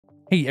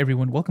Hey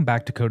everyone, welcome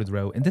back to Code with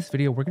Row. In this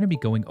video, we're going to be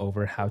going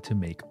over how to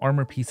make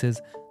armor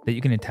pieces that you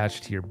can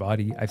attach to your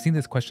body. I've seen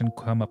this question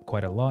come up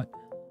quite a lot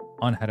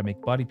on how to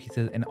make body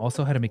pieces and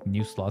also how to make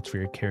new slots for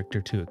your character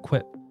to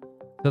equip.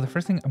 So the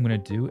first thing I'm going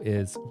to do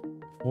is,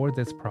 for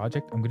this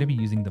project, I'm going to be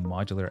using the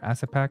modular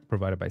asset pack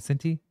provided by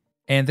Cinti.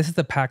 And this is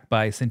a pack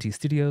by Cinti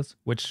Studios,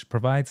 which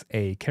provides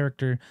a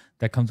character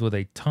that comes with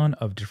a ton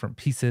of different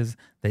pieces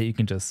that you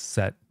can just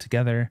set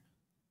together.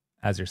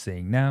 As you're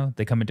seeing now,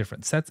 they come in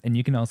different sets and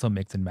you can also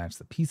mix and match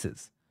the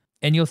pieces.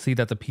 And you'll see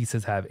that the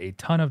pieces have a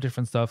ton of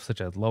different stuff such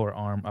as lower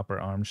arm, upper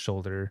arm,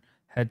 shoulder,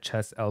 head,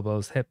 chest,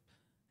 elbows, hip,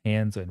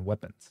 hands, and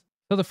weapons.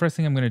 So the first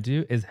thing I'm going to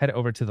do is head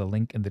over to the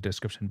link in the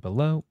description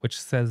below, which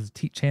says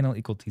channel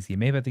equal TC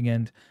Mave at the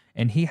end.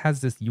 And he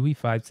has this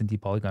UE5 Cinti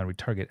Polygon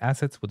retarget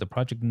assets with the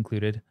project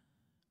included,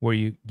 where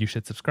you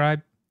should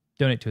subscribe,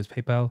 donate to his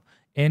PayPal,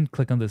 and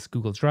click on this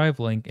Google Drive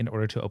link in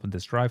order to open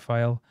this drive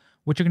file,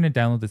 which you're going to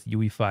download this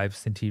UE5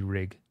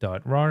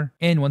 cintirig.rar.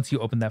 And once you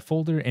open that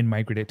folder and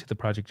migrate it to the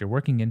project you're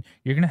working in,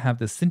 you're going to have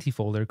this Cinti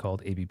folder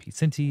called ABP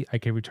Cinti,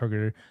 IK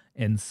Retargeter,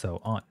 and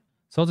so on.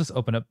 So I'll just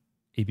open up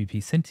ABP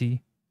Cinti.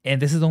 And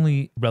this is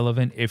only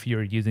relevant if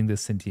you're using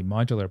this Cinti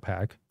modular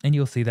pack. And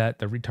you'll see that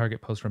the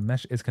retarget post from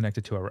mesh is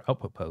connected to our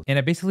output post. And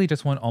I basically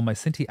just want all my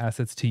Cinti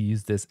assets to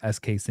use this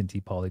SK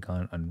Cinti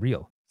Polygon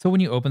Unreal. So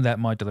when you open that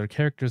modular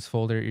characters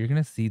folder, you're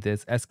going to see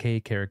this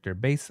SK character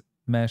base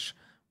mesh,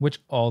 which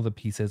all the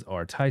pieces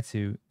are tied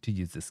to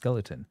use the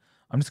skeleton.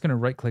 I'm just going to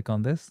right click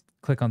on this,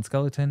 click on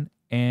skeleton,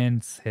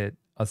 and hit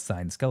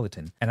assign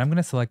skeleton. And I'm going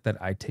to select that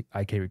IK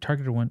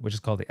retargeter one, which is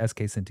called the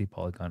SK Cinti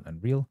Polygon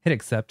Unreal, hit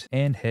accept,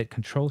 and hit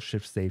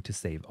Control-Shift-Save to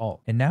save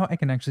all. And now I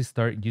can actually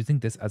start using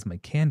this as my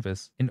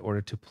canvas in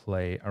order to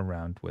play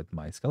around with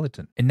my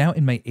skeleton. And now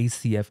in my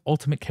ACF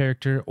ultimate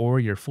character or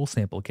your full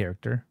sample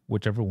character,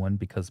 whichever one,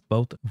 because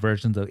both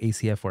versions of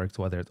ACF works,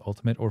 whether it's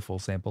ultimate or full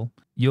sample,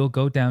 you'll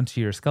go down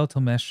to your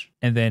skeletal mesh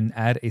and then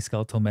add a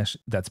skeletal mesh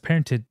that's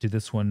parented to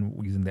this one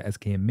using the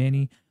SKM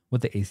Mani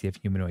with the ACF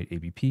humanoid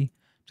ABP.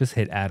 Just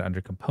hit add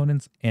under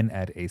components and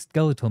add a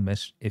skeletal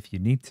mesh if you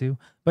need to,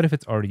 but if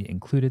it's already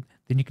included,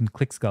 then you can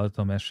click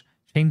skeletal mesh,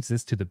 change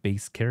this to the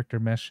base character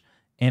mesh,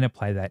 and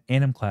apply that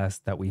anim class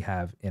that we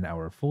have in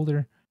our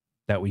folder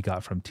that we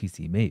got from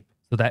TC Mave.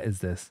 So that is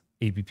this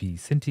ABP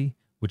Cinti,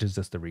 which is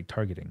just the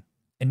retargeting.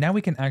 And now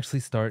we can actually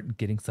start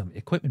getting some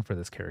equipment for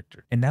this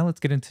character. And now let's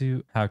get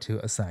into how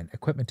to assign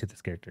equipment to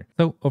this character.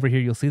 So over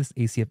here, you'll see this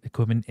ACF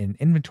equipment in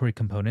inventory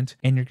component,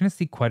 and you're going to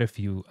see quite a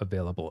few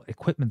available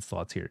equipment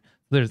slots here.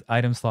 So there's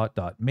item slot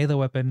dot melee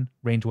weapon,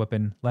 range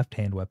weapon, left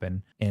hand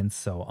weapon, and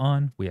so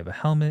on. We have a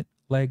helmet,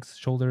 legs,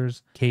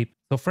 shoulders, cape.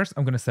 So first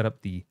I'm going to set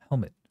up the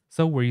helmet.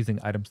 So we're using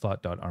item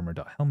slot dot armor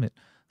dot helmet.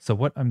 So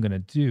what I'm going to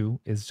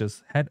do is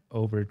just head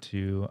over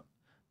to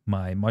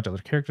my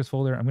modular characters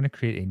folder. I'm going to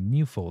create a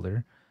new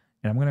folder.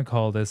 And I'm going to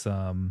call this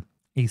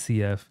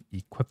ACF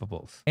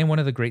Equipables. And one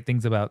of the great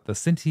things about the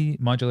Cinti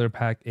modular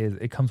pack is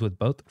it comes with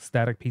both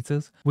static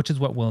pieces, which is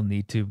what we'll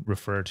need to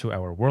refer to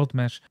our world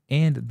mesh,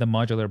 and the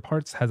modular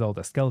parts has all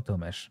the skeletal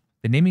mesh.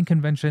 The naming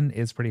convention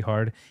is pretty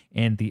hard,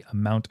 and the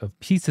amount of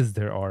pieces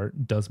there are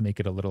does make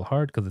it a little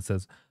hard because it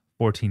says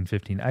 14,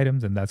 15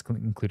 items, and that's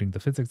including the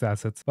physics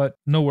assets. But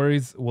no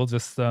worries, we'll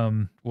just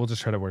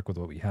try to work with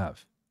what we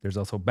have. There's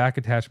also back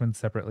attachments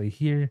separately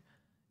here,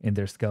 in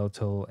their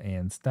skeletal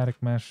and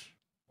static mesh,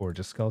 or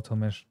just skeletal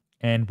mesh.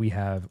 And we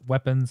have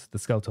weapons, the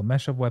skeletal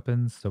mesh of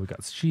weapons. So we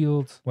got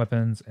shields,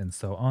 weapons, and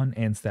so on,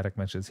 and static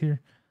meshes here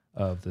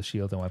of the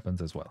shield and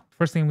weapons as well.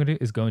 First thing I'm gonna do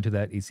is go into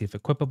that ACF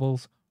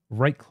Equipables,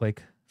 right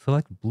click,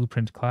 select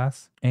Blueprint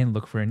class, and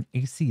look for an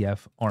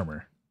ACF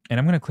armor. And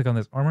I'm going to click on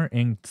this armor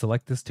and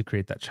select this to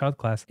create that child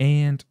class.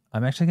 And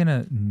I'm actually going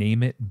to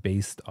name it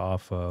based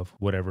off of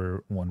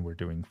whatever one we're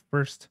doing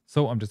first.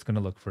 So I'm just going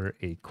to look for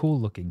a cool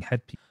looking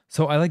headpiece.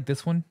 So I like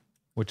this one,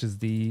 which is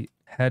the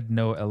head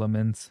no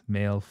elements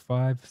male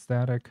 5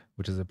 static,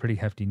 which is a pretty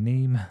hefty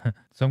name.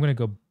 So I'm going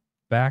to go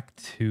back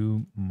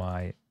to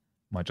my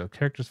modular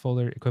characters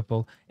folder,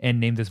 equipable, and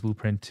name this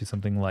blueprint to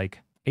something like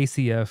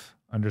ACF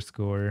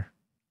underscore,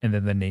 and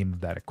then the name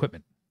of that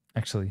equipment.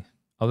 Actually,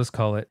 I'll just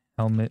call it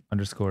helmet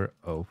underscore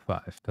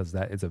 05 because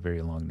that is a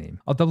very long name.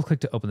 I'll double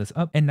click to open this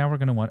up, and now we're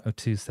going to want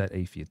to set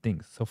a few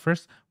things. So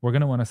first, we're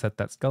going to want to set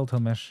that skeletal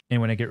mesh, and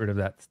when I get rid of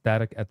that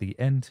static at the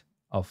end,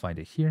 I'll find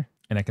it here,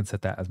 and I can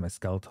set that as my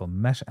skeletal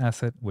mesh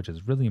asset, which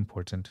is really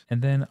important.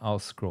 And then I'll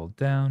scroll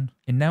down,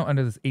 and now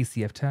under this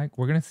ACF tag,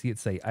 we're going to see it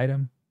say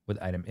item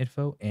with item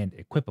info and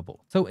equipable.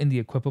 So in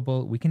the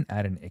equipable, we can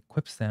add an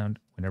equip sound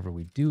whenever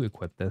we do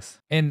equip this.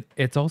 And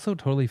it's also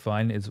totally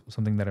fine, is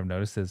something that I've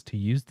noticed, is to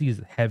use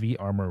these heavy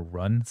armor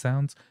run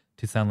sounds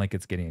to sound like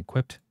it's getting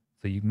equipped.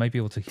 So you might be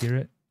able to hear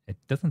it. It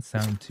doesn't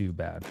sound too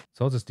bad.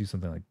 So I'll just do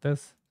something like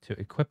this to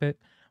equip it.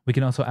 We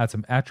can also add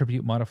some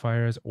attribute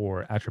modifiers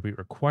or attribute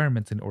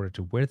requirements in order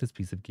to wear this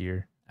piece of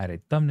gear. Add a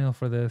thumbnail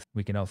for this.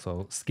 We can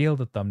also scale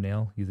the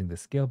thumbnail using the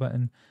scale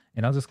button.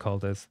 And I'll just call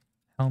this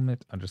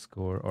helmet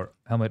underscore or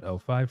helmet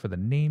 05 for the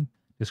name.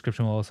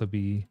 Description will also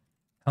be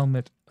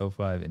helmet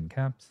 05 in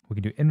caps. We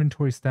can do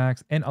inventory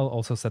stacks, and I'll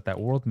also set that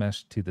world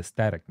mesh to the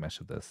static mesh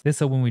of this.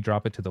 So when we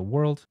drop it to the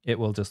world, it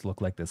will just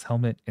look like this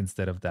helmet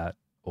instead of that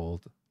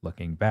old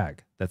looking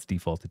bag that's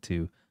defaulted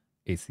to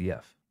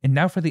ACF. And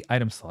now for the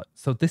item slot.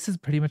 So this is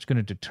pretty much going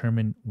to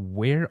determine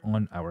where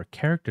on our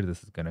character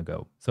this is going to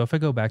go. So if I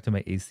go back to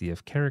my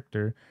ACF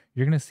character,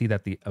 you're going to see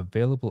that the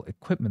available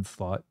equipment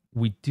slot,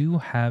 we do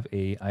have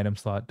a item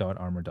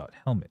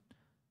slot.armor.helmet.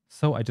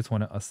 So I just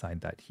want to assign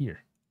that here.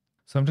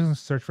 So I'm just going to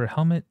search for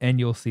helmet, and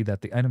you'll see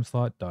that the item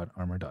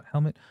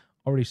slot.armor.helmet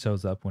already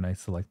shows up when I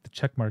select the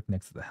check mark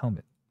next to the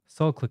helmet.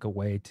 So I'll click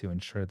away to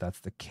ensure that's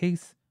the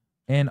case,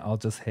 and I'll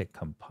just hit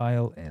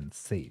compile and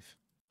save.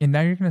 And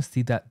now you're going to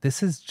see that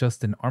this is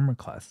just an armor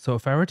class. So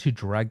if I were to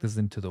drag this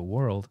into the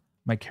world,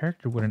 my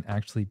character wouldn't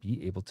actually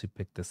be able to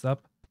pick this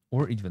up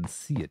or even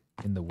see it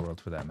in the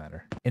world for that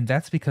matter. And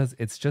that's because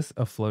it's just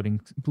a floating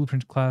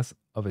blueprint class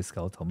of a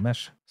skeletal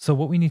mesh. So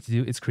what we need to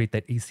do is create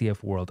that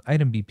ACF world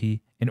item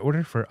BP in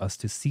order for us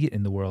to see it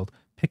in the world,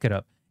 pick it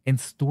up, and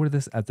store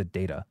this as a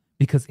data.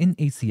 Because in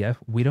ACF,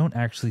 we don't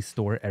actually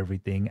store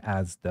everything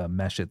as the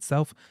mesh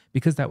itself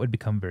because that would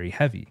become very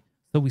heavy.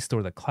 So we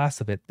store the class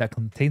of it that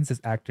contains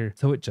this actor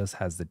so it just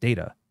has the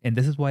data. And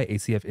this is why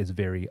ACF is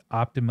very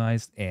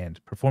optimized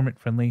and performant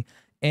friendly,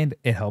 and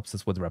it helps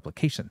us with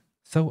replication.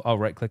 So I'll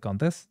right click on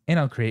this and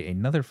I'll create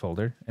another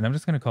folder, and I'm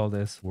just going to call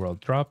this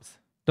world drops,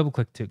 double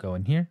click to go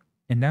in here.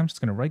 And now I'm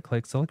just going to right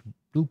click, select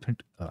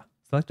blueprint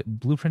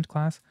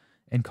class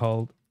and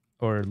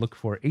look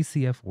for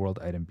ACF world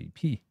item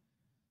BP.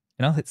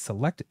 And I'll hit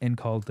select and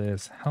call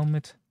this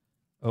helmet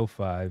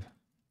 05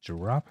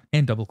 drop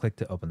and double click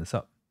to open this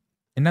up.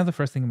 And now the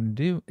first thing I'm going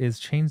to do is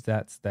change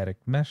that static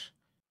mesh.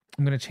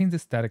 I'm going to change the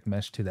static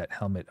mesh to that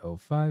helmet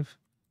 05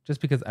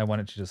 just because I want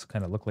it to just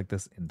kind of look like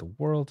this in the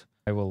world.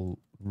 I will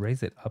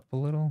raise it up a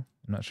little.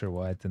 I'm not sure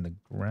why it's in the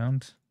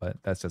ground, but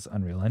that's just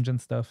Unreal Engine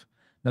stuff.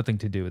 Nothing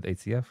to do with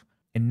ACF.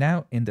 And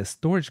now in the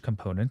storage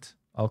component,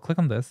 I'll click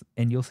on this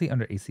and you'll see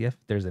under ACF,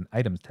 there's an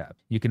items tab.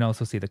 You can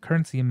also see the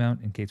currency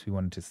amount in case we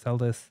wanted to sell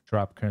this,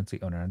 drop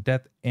currency owner on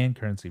death, and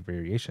currency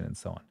variation and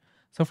so on.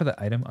 So for the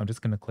item, I'm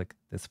just going to click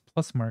this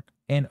plus mark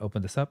and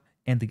open this up.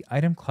 And the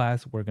item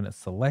class we're going to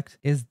select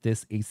is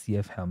this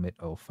ACF helmet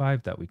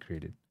 05 that we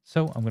created.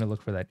 So I'm going to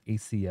look for that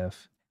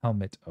ACF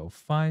helmet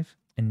 05.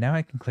 And now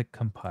I can click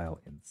compile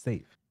and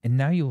save. And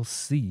now you'll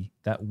see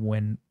that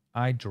when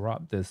I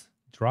drop this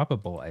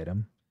droppable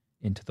item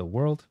into the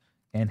world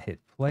and hit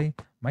play,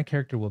 my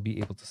character will be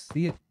able to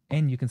see it,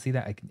 and you can see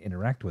that I can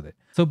interact with it.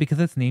 So because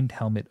it's named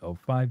helmet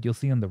 05, you'll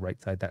see on the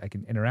right side that I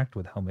can interact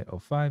with helmet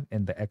 05,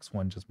 and the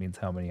X1 just means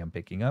how many I'm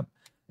picking up.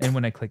 And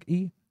when I click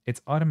E,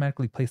 it's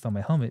automatically placed on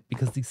my helmet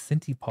because these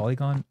Cinti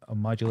polygon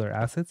modular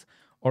assets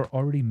are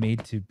already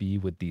made to be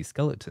with these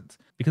skeletons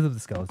because of the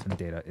skeleton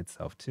data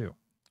itself too.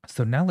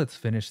 So now let's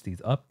finish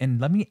these up, and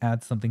let me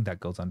add something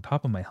that goes on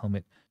top of my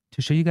helmet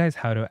to show you guys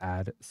how to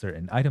add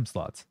certain item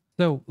slots.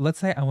 So let's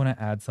say I want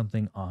to add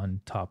something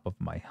on top of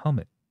my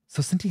helmet.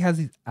 So Cinti has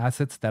these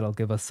assets that'll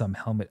give us some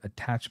helmet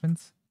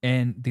attachments,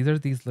 and these are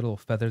these little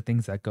feather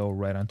things that go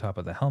right on top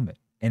of the helmet.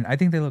 And I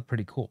think they look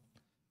pretty cool.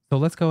 So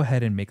let's go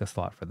ahead and make a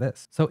slot for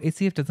this. So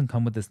ACF doesn't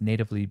come with this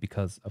natively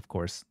because, of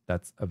course,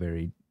 that's a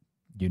very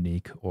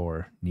unique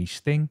or niche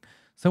thing.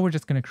 So we're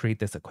just going to create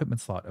this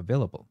equipment slot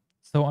available.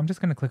 So I'm just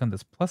going to click on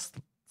this plus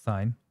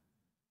sign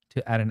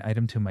to add an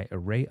item to my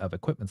array of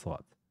equipment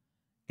slots.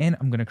 And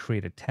I'm going to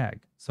create a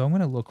tag. So I'm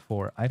going to look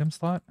for item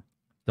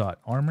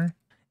slot.armor.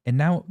 And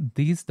now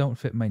these don't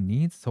fit my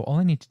needs. So all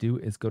I need to do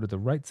is go to the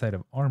right side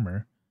of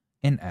armor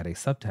and add a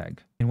subtag.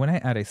 And when I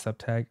add a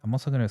subtag, I'm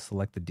also going to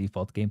select the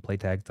default gameplay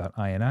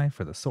tag.ini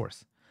for the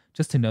source,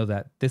 just to know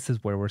that this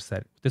is where we're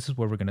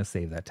going to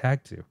save that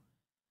tag to.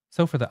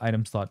 So for the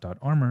item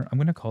slot.armor, I'm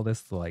going to call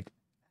this like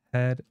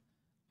head.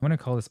 I'm going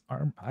to call this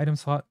item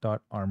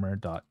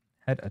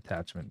slot.armor.head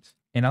attachment.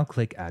 And I'll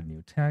click add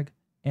new tag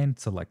and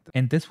select it.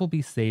 And this will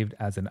be saved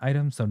as an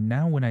item. So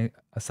now when I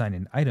assign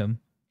an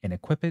item and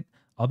equip it,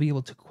 I'll be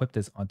able to equip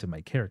this onto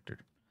my character.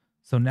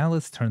 So now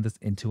let's turn this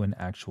into an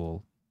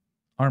actual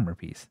armor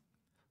piece.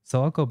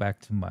 So I'll go back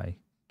to my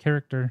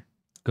character,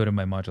 go to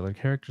my modular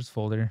characters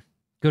folder,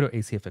 go to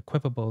ACF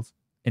equipables,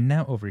 and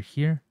now over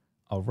here,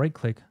 I'll right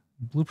click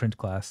blueprint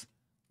class,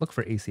 look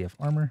for ACF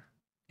armor,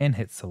 and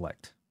hit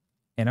select.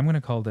 And I'm going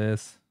to call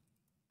this,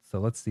 so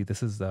let's see,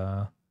 this is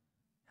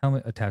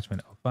helmet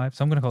attachment 05.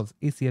 So I'm going to call this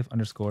ACF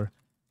underscore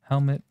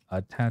helmet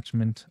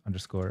attachment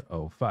underscore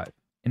 05.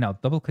 And I'll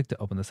double click to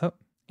open this up.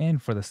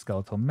 And for the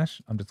skeletal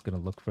mesh, I'm just going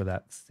to look for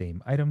that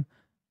same item.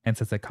 And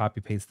since I copy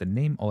paste the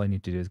name, all I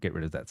need to do is get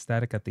rid of that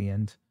static at the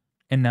end.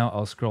 And now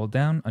I'll scroll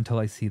down until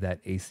I see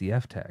that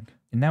ACF tag.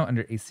 And now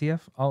under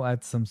ACF, I'll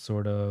add some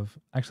sort of,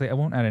 actually I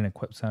won't add an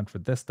equip sound for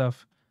this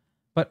stuff,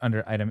 but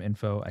under item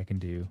info, I can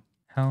do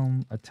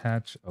helm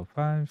attach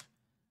 05.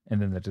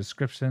 And then the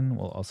description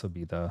will also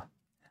be the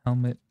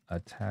helmet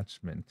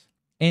attachment.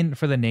 And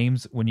for the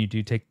names, when you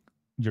do take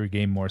your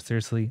game more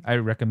seriously, I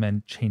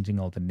recommend changing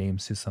all the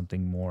names to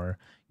something more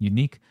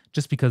unique,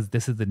 just because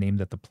this is the name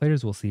that the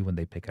players will see when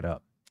they pick it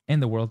up.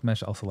 And the world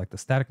mesh, I'll select the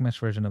static mesh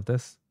version of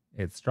this.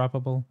 it's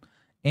droppable.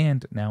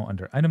 And now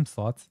under item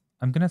slots,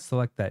 I'm going to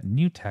select that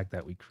new tag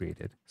that we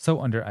created.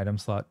 So under item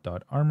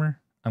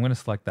slot.armor, I'm going to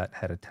select that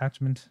head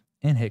attachment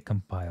and hit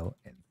compile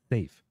and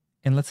save.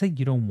 And let's say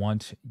you don't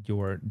want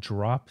your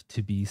drop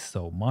to be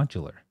so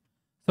modular.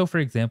 So for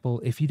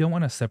example, if you don't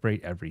want to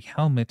separate every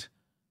helmet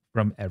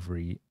from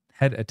every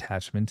head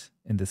attachment,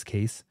 in this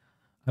case,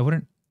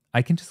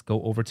 I can just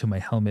go over to my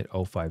helmet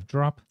 05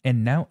 drop.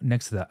 And now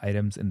next to the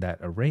items in that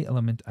array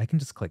element, I can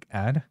just click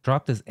add,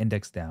 drop this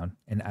index down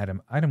and add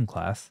an item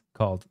class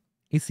called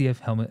ACF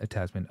helmet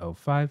attachment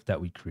 05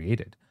 that we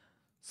created.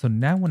 So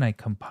now when I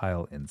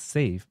compile and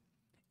save,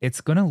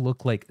 it's going to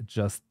look like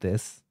just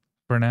this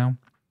for now.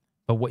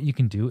 But what you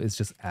can do is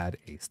just add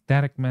a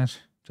static mesh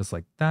just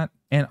like that.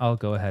 And I'll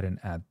go ahead and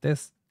add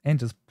this and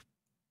just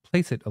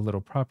place it a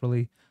little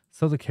properly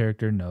so the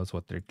character knows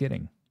what they're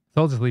getting.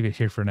 So I'll just leave it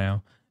here for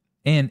now.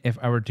 And if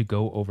I were to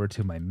go over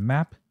to my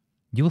map,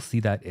 you'll see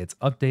that it's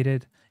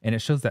updated and it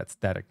shows that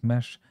static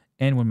mesh.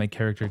 And when my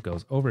character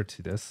goes over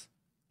to this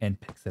and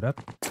picks it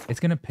up,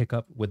 it's going to pick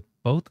up with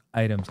both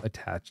items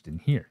attached in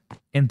here.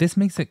 And this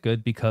makes it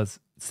good because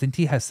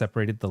Cinti has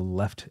separated the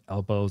left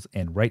elbows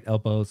and right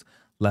elbows,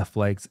 left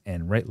legs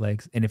and right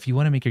legs. And if you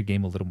want to make your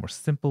game a little more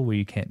simple where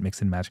you can't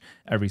mix and match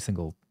every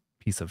single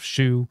piece of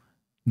shoe,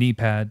 knee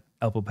pad,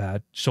 elbow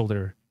pad,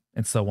 shoulder,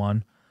 and so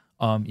on,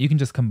 you can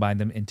just combine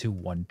them into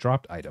one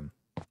dropped item,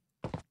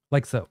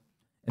 like so.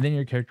 And then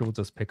your character will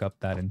just pick up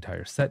that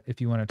entire set if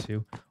you wanted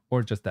to,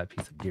 or just that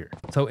piece of gear.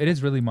 So it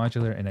is really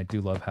modular, and I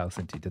do love how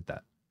Cinti did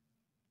that.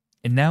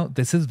 And now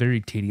this is very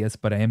tedious,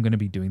 but I am going to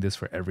be doing this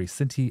for every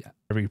Cinti,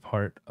 every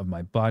part of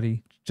my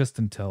body, just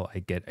until I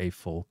get a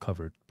full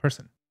covered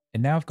person.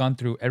 And now I've gone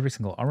through every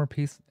single armor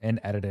piece and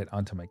added it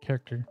onto my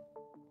character,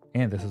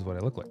 and this is what I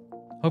look like.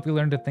 Hope you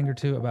learned a thing or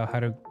two about how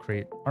to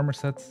create armor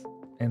sets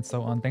and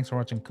so on. Thanks for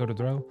watching Coded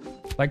Row.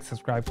 Like,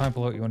 subscribe, comment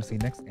below what you want to see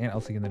next, and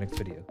I'll see you in the next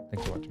video.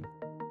 Thanks for watching.